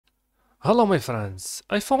Hello my friends,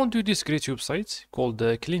 I found you this great website called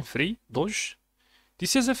claimfreedoge.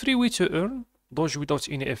 This is a free way to earn Doge without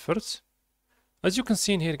any effort. As you can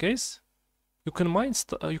see in here guys, you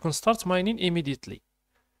can start mining immediately.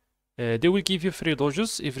 They will give you free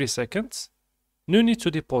Doges every second. No need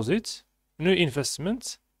to deposit, no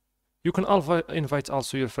investment. You can invite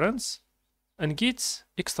also your friends and get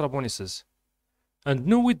extra bonuses. And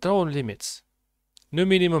no withdrawal limits. No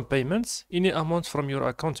minimum payments. Any amount from your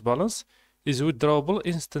account balance is withdrawable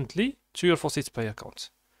instantly to your faucetpay account.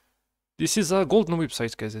 This is a golden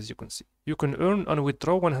website, guys, as you can see. You can earn and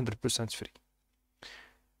withdraw 100% free.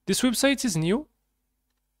 This website is new,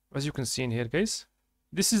 as you can see in here, guys.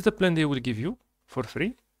 This is the plan they will give you for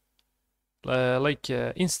free.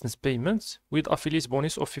 Instant payments with affiliate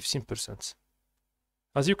bonus of 15%.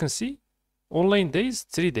 As you can see, online days,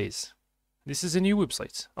 3 days. This is a new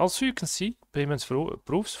website. Also, you can see payments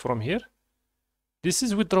proofs from here. This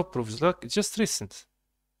is withdrawal proofs, like just recent.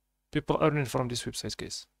 People earning from this website,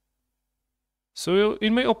 guys. So,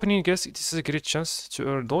 in my opinion, guys, this is a great chance to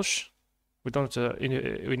earn Doge without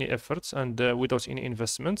any efforts and without any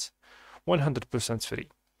investment. 100% free.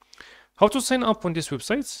 How to sign up on this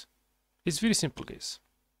website? It's very simple, guys.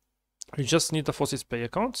 You just need the faucetpay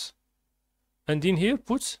account, and in here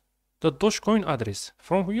put the Dogecoin address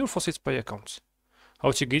from your faucetpay account. How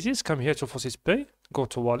to get it? Come here to faucetpay, go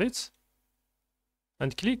to wallet,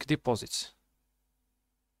 and click deposit.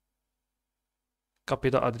 Copy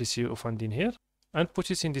the address you find in here and put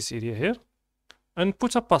it in this area here, and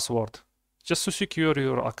put a password just to secure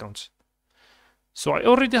your account. So I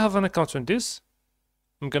already have an account on this.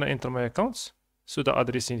 I'm gonna enter my account, so the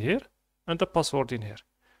address in here and the password in here,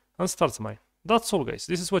 and start mine. That's all, guys.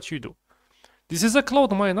 This is what you do. This is a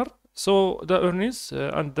cloud miner, so the earnings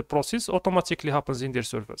and the process automatically happens in their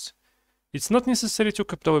servers. It's not necessary to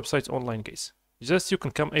keep the website online, guys. Just you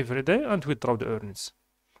can come every day and withdraw the earnings.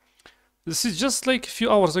 This is just like a few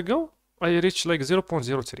hours ago, I reached like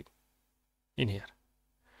 0.03 in here.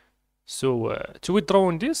 So to withdraw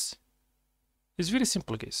on this is very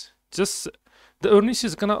simple, guys. Just the earnings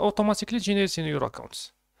is gonna automatically generate in your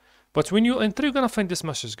accounts. But when you enter, you're gonna find this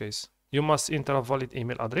message, guys. You must enter a valid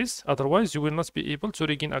email address, otherwise you will not be able to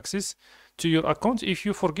regain access to your account if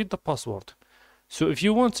you forget the password. So if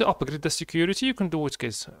you want to upgrade the security, you can do it,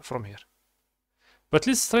 guys, from here. But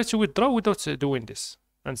let's try to withdraw without doing this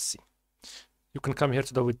and see. You can come here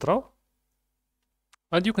to the withdraw,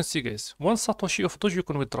 and you can see, guys, 1 Satoshi of Doge you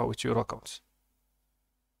can withdraw with your account.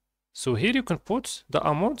 So here you can put the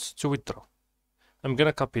amount to withdraw. I'm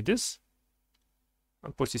gonna copy this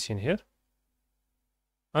and put it in here.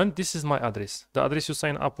 And this is my address. The address you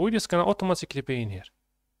sign up with is gonna automatically be in here.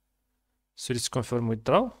 So let's confirm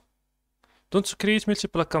withdraw. Don't create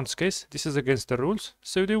multiple accounts, guys. This is against the rules.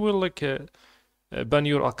 So they will ban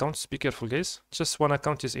your accounts. Be careful, guys. Just one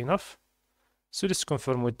account is enough. So let's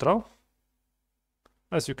confirm withdraw.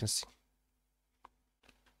 As you can see.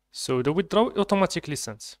 So the withdrawal automatically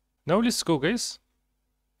sends. Now let's go, guys,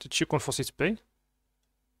 to check on faucetpay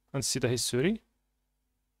and see the history.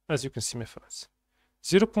 As you can see, my friends.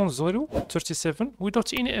 0.037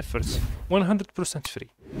 without any efforts, 100% free.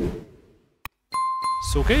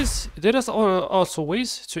 So guys, there is also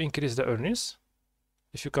ways to increase the earnings.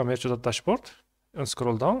 If you come here to the dashboard and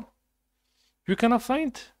scroll down, you're gonna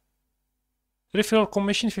find referral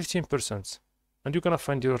commission 15%, and you're gonna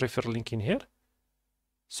find your referral link in here.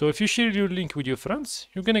 So if you share your link with your friends,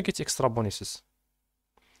 you're gonna get extra bonuses.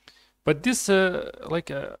 But this,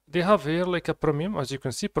 they have here like a premium, as you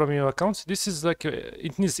can see, premium accounts. This is like,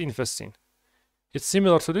 it needs investing. It's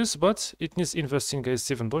similar to this, but it needs investing, guys,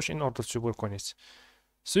 7 Doge in order to work on it.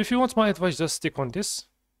 So if you want my advice, just stick on this.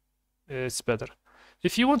 It's better.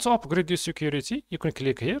 If you want to upgrade your security, you can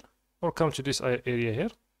click here or come to this area here,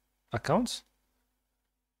 accounts,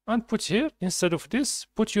 and put here, instead of this,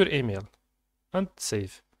 put your email and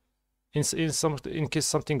save. In case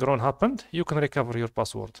something wrong happened, you can recover your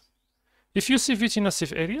password. If you save it in a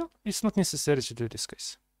safe area, it's not necessary to do this,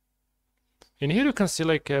 guys. In here, you can see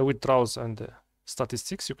like withdrawals and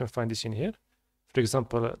statistics. You can find this in here. For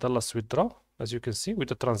example, the last withdrawal, as you can see, with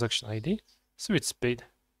the transaction ID. So it's paid.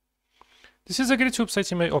 This is a great website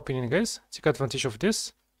in my opinion, guys. Take advantage of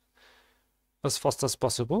this as fast as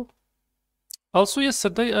possible. Also,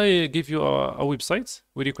 yesterday I gave you a website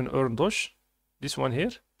where you can earn Doge. This one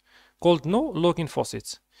here, called No Login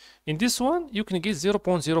Faucet. In this one, you can get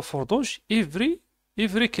 0.04 Doge every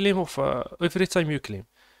claim of every time you claim.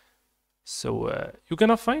 So you're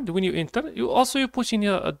gonna find when you enter, you put in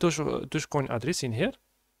a Dogecoin address in here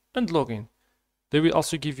and log in. They will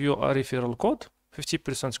also give you a referral code,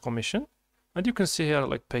 50% commission, and you can see here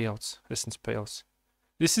like payouts, recent payouts.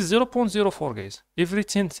 This is 0.04 guys. Every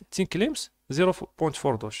 10 claims,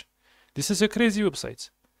 0.4 Doge. This is a crazy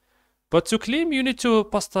website. But to claim, you need to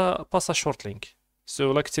pass a short link.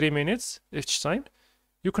 So like 3 minutes each time.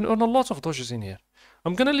 You can earn a lot of Doges in here.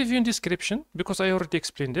 I'm gonna leave you in description because I already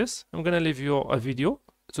explained this. I'm gonna leave you a video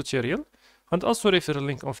tutorial and also referral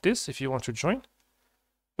link of this if you want to join.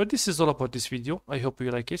 But this is all about this video. I hope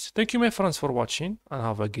you like it. Thank you my friends for watching and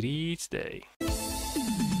have a great day.